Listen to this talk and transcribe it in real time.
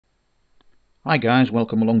Hi guys,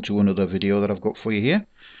 welcome along to another video that I've got for you here.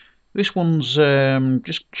 This one's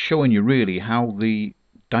just showing you really how the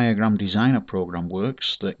diagram designer program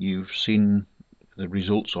works that you've seen the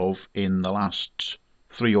results of in the last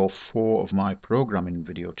 3 or 4 of my programming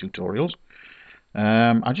video tutorials.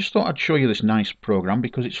 I just thought I'd show you this nice program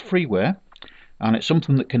because it's freeware and it's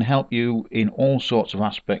something that can help you in all sorts of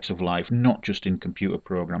aspects of life, not just in computer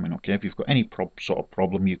programming. Okay, if you've got any sort of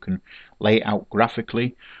problem, you can lay it out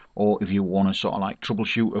graphically, or if you want to sort of like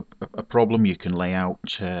troubleshoot a problem, you can lay out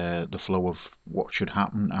the flow of what should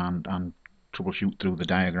happen and troubleshoot through the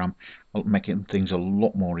diagram, making things a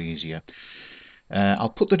lot more easier. I'll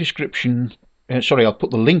put the description. I'll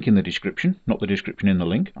put the link in the description, not the description in the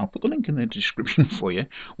link. I'll put the link in the description for you,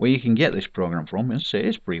 where you can get this program from. As I say,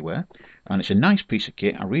 it's freeware, and it's a nice piece of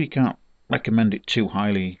kit. I really can't recommend it too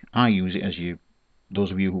highly. I use it, as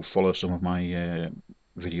those of you who follow some of my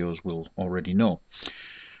videos will already know.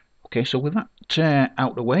 Okay, so with that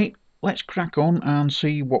out of the way, let's crack on and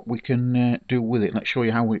see what we can do with it. Let's show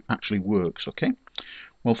you how it actually works. Okay.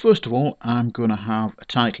 Well, first of all, I'm going to have a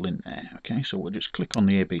title in there. Okay, so we'll just click on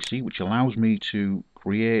the ABC, which allows me to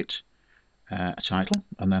create a title,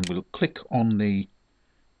 and then we'll click on the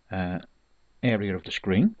area of the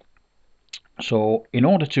screen. So in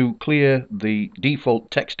order to clear the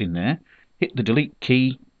default text in there, hit the delete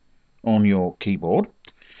key on your keyboard.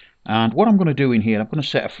 And what I'm going to do in here, I'm going to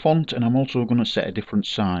set a font, and I'm also going to set a different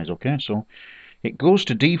size. Okay, so it goes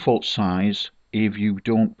to default size if you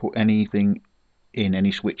don't put anything in,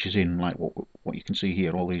 any switches in, like what you can see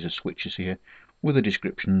here. All these are switches here with a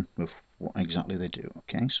description of what exactly they do.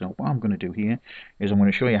 Okay, so what I'm going to do here is I'm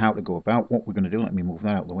going to show you how to go about what we're going to do. Let me move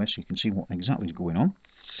that out of the way so you can see what exactly is going on.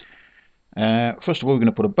 First of all, we're going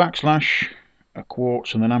to put a backslash, a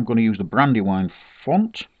quotes, and then I'm going to use the Brandywine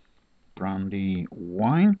font.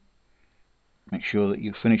 Brandywine. Make sure that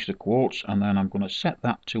you finish the quotes, and then I'm going to set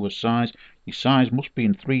that to a size. Your size must be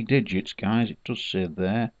in 3 digits, guys. It does say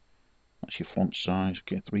there. That's your font size.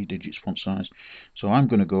 Okay, 3 digits font size. So I'm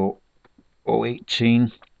going to go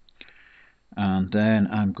 018, and then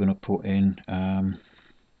I'm going to put in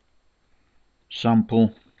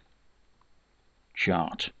sample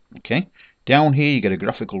chart. Okay, down here you get a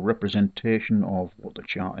graphical representation of what the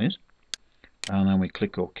chart is, and then we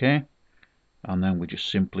click OK, and then we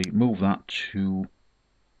just simply move that to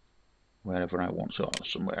wherever I want, so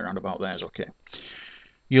somewhere around about there is okay.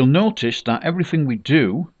 You'll notice that everything we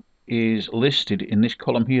do is listed in this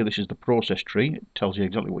column here. This is the process tree. It tells you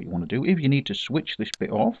exactly what you want to do. If you need to switch this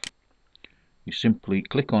bit off, you simply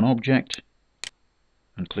click on object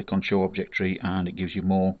and click on show object tree, and it gives you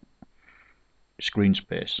more screen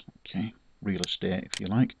space. Okay, real estate if you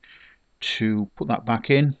like. To put that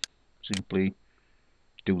back in, simply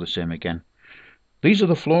do the same again. These are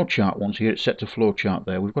the flowchart ones here. It's set to flowchart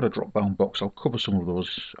there. We've got a drop down box. I'll cover some of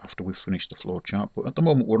those after we've finished the flowchart, but at the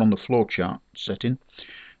moment we're on the flowchart setting,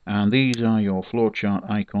 and these are your flowchart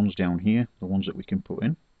icons down here, the ones that we can put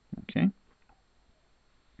in. Okay,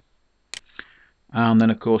 and then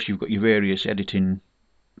of course you've got your various editing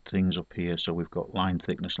things up here. So we've got line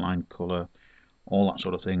thickness, line color, all that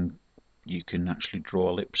sort of thing. You can actually draw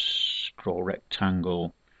ellipse, draw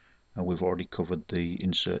rectangle. We've already covered the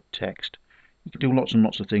insert text. You can do lots and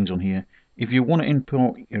lots of things on here. If you want to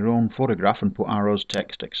import your own photograph and put arrows,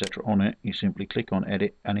 text, etc. on it, you simply click on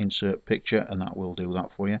edit and insert picture, and that will do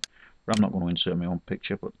that for you. But I'm not going to insert my own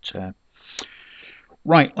picture. But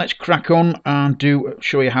right, let's crack on and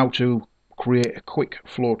show you how to create a quick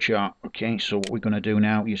flowchart. Okay, so what we're going to do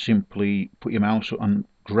now, you simply put your mouse and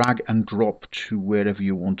drag and drop to wherever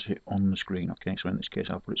you want it on the screen. Okay, so in this case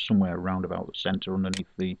I'll put it somewhere around about the center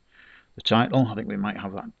underneath the title. I think we might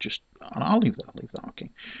have that just, I'll leave that.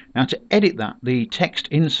 Okay, now to edit that, the text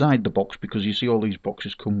inside the box, because you see all these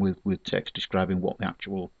boxes come with text describing what the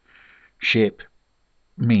actual shape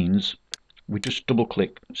means, we just double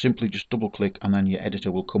click, simply just double click, and then your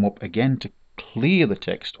editor will come up again. To clear the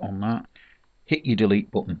text on that, hit your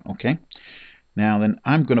delete button. Okay, now then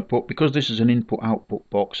I'm going to put, because this is an input output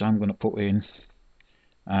box, I'm going to put in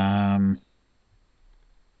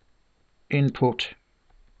input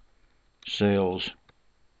sales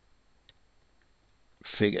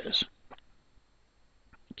figures.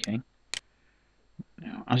 Okay,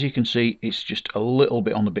 now as you can see, it's just a little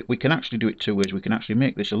bit on the bit. We can actually do it 2 ways. We can actually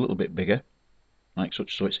make this a little bit bigger, like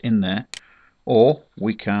such, so it's in there, or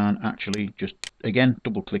we can actually just again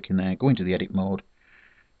double click in there, go into the edit mode,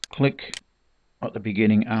 click at the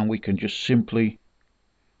beginning, and we can just simply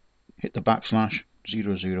hit the backslash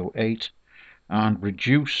 008 and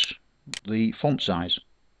reduce the font size.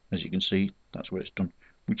 As you can see, that's where it's done.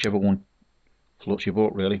 Whichever one floats your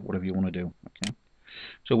boat, really, whatever you want to do. Okay,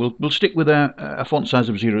 So we'll stick with a font size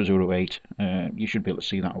of 008. You should be able to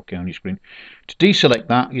see that okay on your screen. To deselect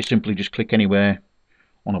that, you simply just click anywhere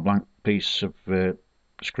on a blank piece of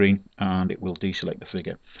screen and it will deselect the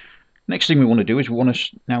figure. Next thing we want to do is we want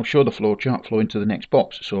to now show the flowchart flow into the next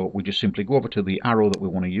box. So we just simply go over to the arrow that we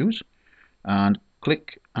want to use and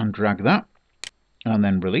click and drag that and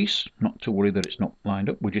then release. Not to worry that it's not lined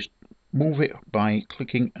up. We just move it by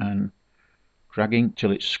clicking and dragging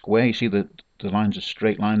till it's square. You see the line's a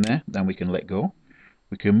straight line there. Then we can let go.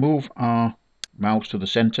 We can move our mouse to the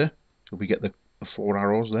center so we get the 4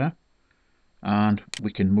 arrows there, and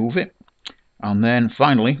we can move it. And then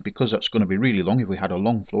finally, because that's going to be really long, if we had a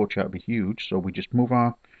long flowchart it would be huge, so we just move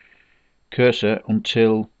our cursor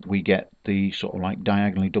until we get the sort of like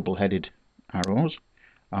diagonally double-headed arrows,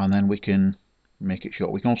 and then we can make it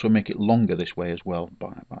short. We can also make it longer this way as well,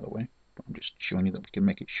 by the way. I'm just showing you that we can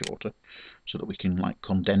make it shorter so that we can like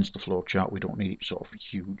condense the flowchart. We don't need it sort of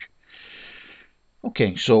huge.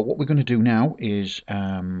 Okay, so what we're going to do now is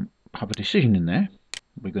have a decision in there.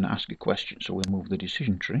 We're going to ask a question, so we'll move the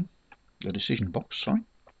decision tree, the decision box, sorry,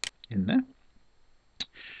 in there.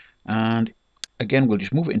 And again, we'll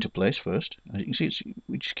just move it into place first. As you can see,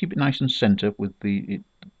 we just keep it nice and center with the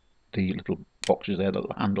little boxes there, the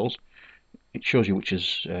little handles. It shows you which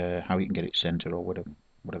is how you can get it center or whatever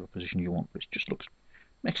position you want. But it just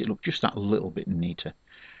makes it look just that little bit neater.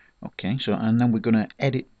 Okay, so and then we're going to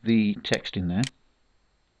edit the text in there.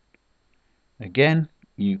 Again,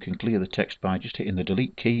 you can clear the text by just hitting the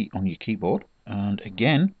delete key on your keyboard, and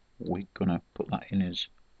again we're going to put that in as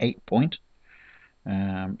 8 point.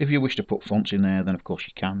 If you wish to put fonts in there, then of course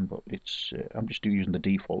you can, but it's I'm just using the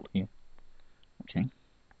default here. Okay.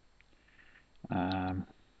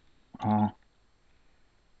 Are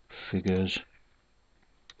figures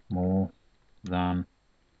more than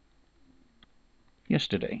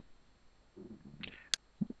yesterday?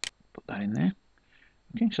 Put that in there.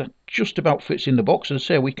 Okay, so that just about fits in the box. As I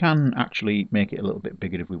say, we can actually make it a little bit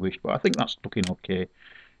bigger if we wish, but I think that's looking okay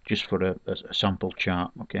just for a sample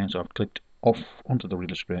chart. Okay, so I've clicked off onto the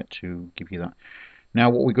Illustrator to give you that. Now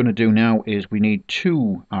what we're going to do now is we need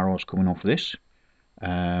 2 arrows coming off this.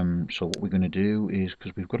 So what we're going to do is,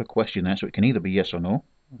 because we've got a question there, so it can either be yes or no,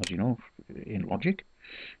 as you know, in logic.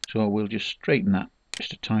 So we'll just straighten that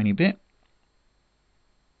just a tiny bit.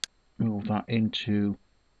 Move that into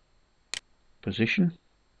position.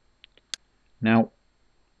 Now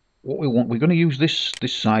what we want, we're going to use this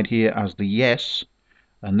side here as the yes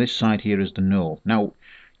and this side here is the no. Now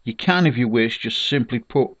you can, if you wish, just simply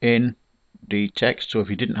put in the text. So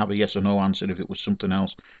if you didn't have a yes or no answer, if it was something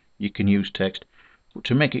else, you can use text. But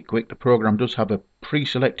to make it quick, the program does have a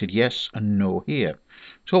pre-selected yes and no here.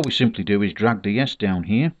 So all we simply do is drag the yes down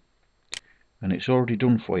here and it's already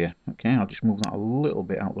done for you. Okay, I'll just move that a little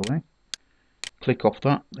bit out of the way. Click off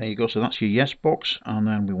that. There you go. So that's your yes box, and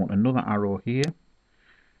then we want another arrow here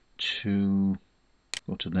to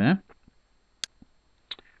go to there.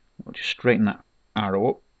 We'll just straighten that arrow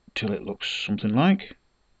up till it looks something like.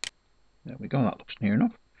 There we go. That looks near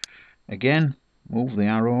enough. Again, move the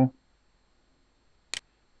arrow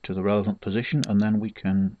to the relevant position, and then we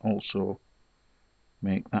can also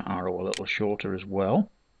make that arrow a little shorter as well.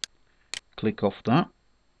 Click off that,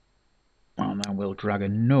 and then we'll drag a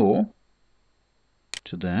no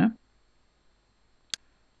to there.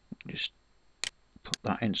 Just put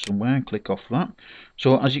that in somewhere and click off that.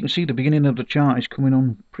 So as you can see, the beginning of the chart is coming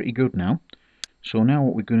on pretty good now. So now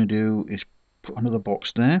what we're going to do is put another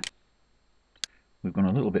box there. We've gone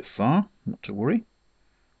a little bit far, not to worry.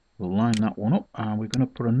 We'll line that one up, and we're going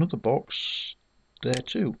to put another box there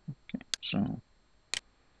too. Okay, so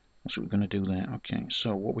that's what we're going to do there. Okay,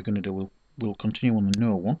 so what we're going to do, we'll continue on the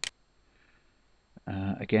no one.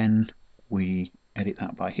 Again, we edit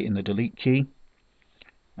that by hitting the delete key.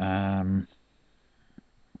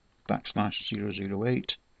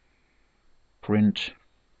 /008 print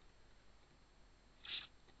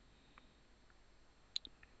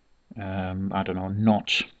I don't know,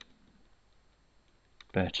 not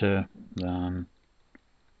better than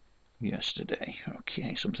yesterday.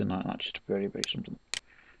 Okay, something like that, just very something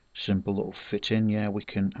simple that'll fit in. Yeah, we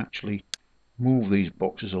can actually move these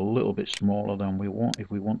boxes a little bit smaller than we want if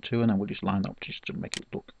we want to, and then we'll just line that up just to make it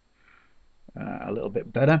look a little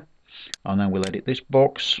bit better. And then we'll edit this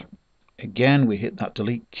box. Again, we hit that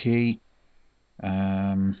delete key,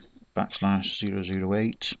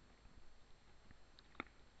 /008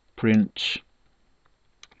 print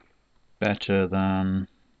better than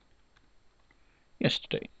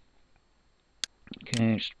yesterday.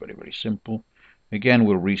 Okay, it's very simple. Again,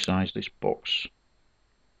 we'll resize this box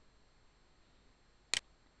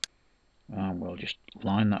and we'll just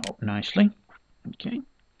line that up nicely. Okay,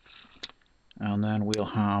 and then we'll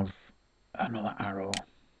have another arrow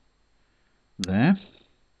there,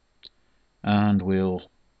 and we'll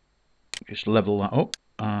just level that up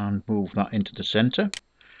and move that into the center,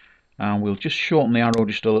 and we'll just shorten the arrow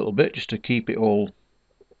just a little bit just to keep it all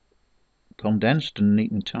condensed and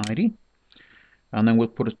neat and tidy. And then we'll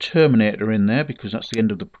put a terminator in there because that's the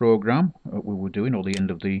end of the program that we were doing, or the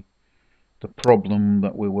end of the problem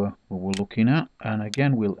that we were looking at. And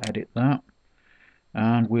again, we'll edit that,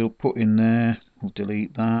 and we'll put in there, we'll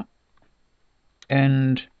delete that,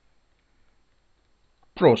 end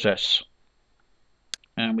process,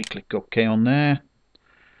 and we click OK on there.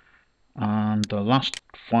 And the last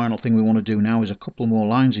final thing we want to do now is a couple more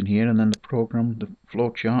lines in here, and then the program, the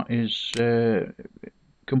flowchart is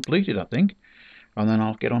completed, I think. And then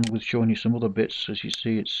I'll get on with showing you some other bits. As you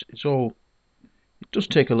see, it does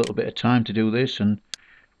take a little bit of time to do this, and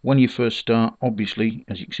when you first start, obviously,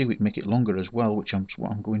 as you can see, we can make it longer as well, which I'm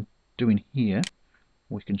doing here.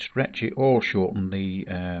 We can stretch it or shorten the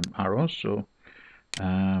arrows. So what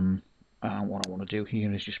I want to do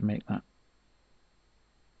here is just make that,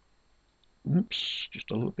 oops,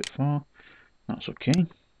 just a little bit far. That's okay.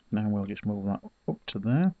 Now we'll just move that up to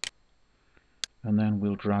there, and then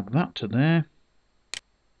we'll drag that to there,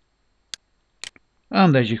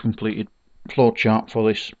 and there's your completed flowchart for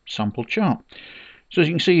this sample chart. So as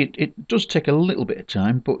you can see, it does take a little bit of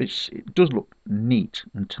time, but it does look neat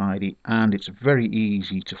and tidy, and it's very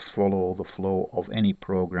easy to follow the flow of any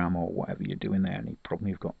program or whatever you're doing there, any problem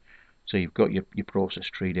you've got. So you've got your process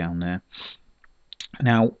tree down there.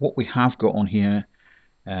 Now what we have got on here,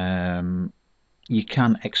 you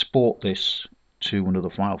can export this to another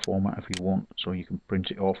file format if you want, so you can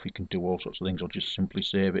print it off, you can do all sorts of things, or just simply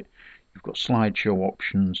save it. You've got slideshow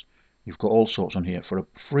options, you've got all sorts on here. For a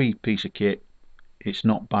free piece of kit, it's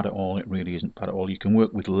not bad at all. It really isn't bad at all. You can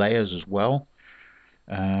work with layers as well.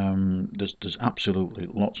 There's absolutely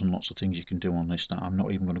lots and lots of things you can do on this that I'm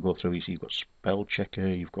not even going to go through. You see, you've got spell checker,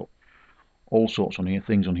 you've got all sorts on here,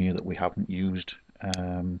 things on here that we haven't used.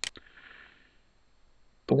 The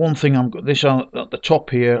one thing this at the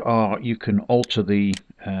top here are, you can alter the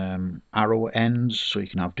arrow ends, so you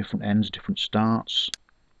can have different ends, different starts.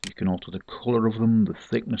 You can alter the color of them, the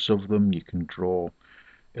thickness of them. You can draw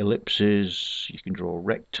ellipses, you can draw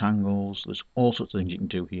rectangles. There's all sorts of things you can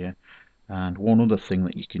do here. And one other thing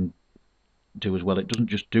that you can do as well, it doesn't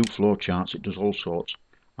just do flowcharts, it does all sorts.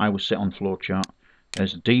 I was set on flowchart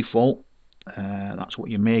as default. That's what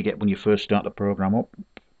you may get when you first start the program up.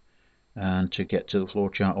 And to get to the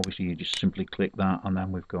flowchart, obviously you just simply click that, and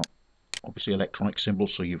then we've got obviously electronic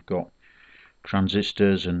symbols, so you've got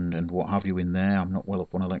transistors and what have you in there. I'm not well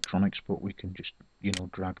up on electronics, but we can just, you know,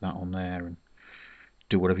 drag that on there and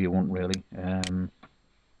do whatever you want really.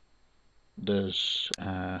 There's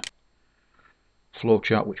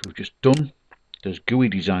flowchart, which we've just done. There's GUI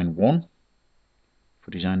Design 1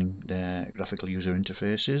 for designing the graphical user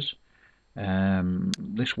interfaces.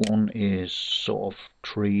 This one is sort of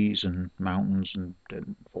trees and mountains and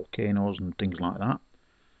volcanoes and things like that.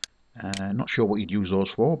 Not sure what you'd use those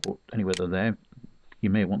for, but anyway, they're there. You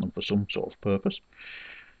may want them for some sort of purpose.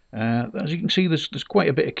 As you can see, there's quite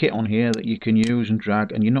a bit of kit on here that you can use and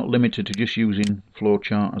drag, and you're not limited to just using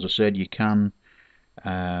flowchart. As I said, you can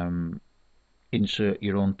insert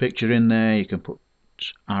your own picture in there. You can put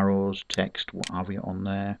arrows, text, what have you on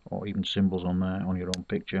there, or even symbols on there on your own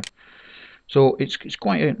picture. So it's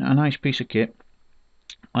quite a nice piece of kit.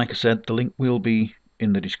 Like I said, the link will be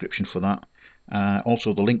in the description for that.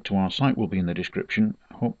 Also, the link to our site will be in the description.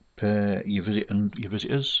 I hope you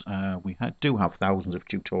visit us. We do have thousands of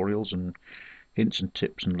tutorials and hints and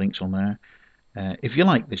tips and links on there. If you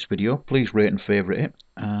like this video, please rate and favourite it,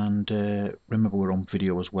 and remember we're on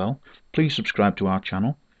video as well. Please subscribe to our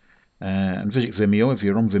channel and visit Vimeo. If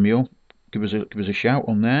you're on Vimeo, give us a shout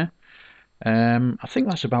on there. I think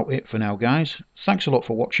that's about it for now, guys. Thanks a lot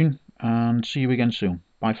for watching, and see you again soon.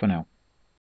 Bye for now.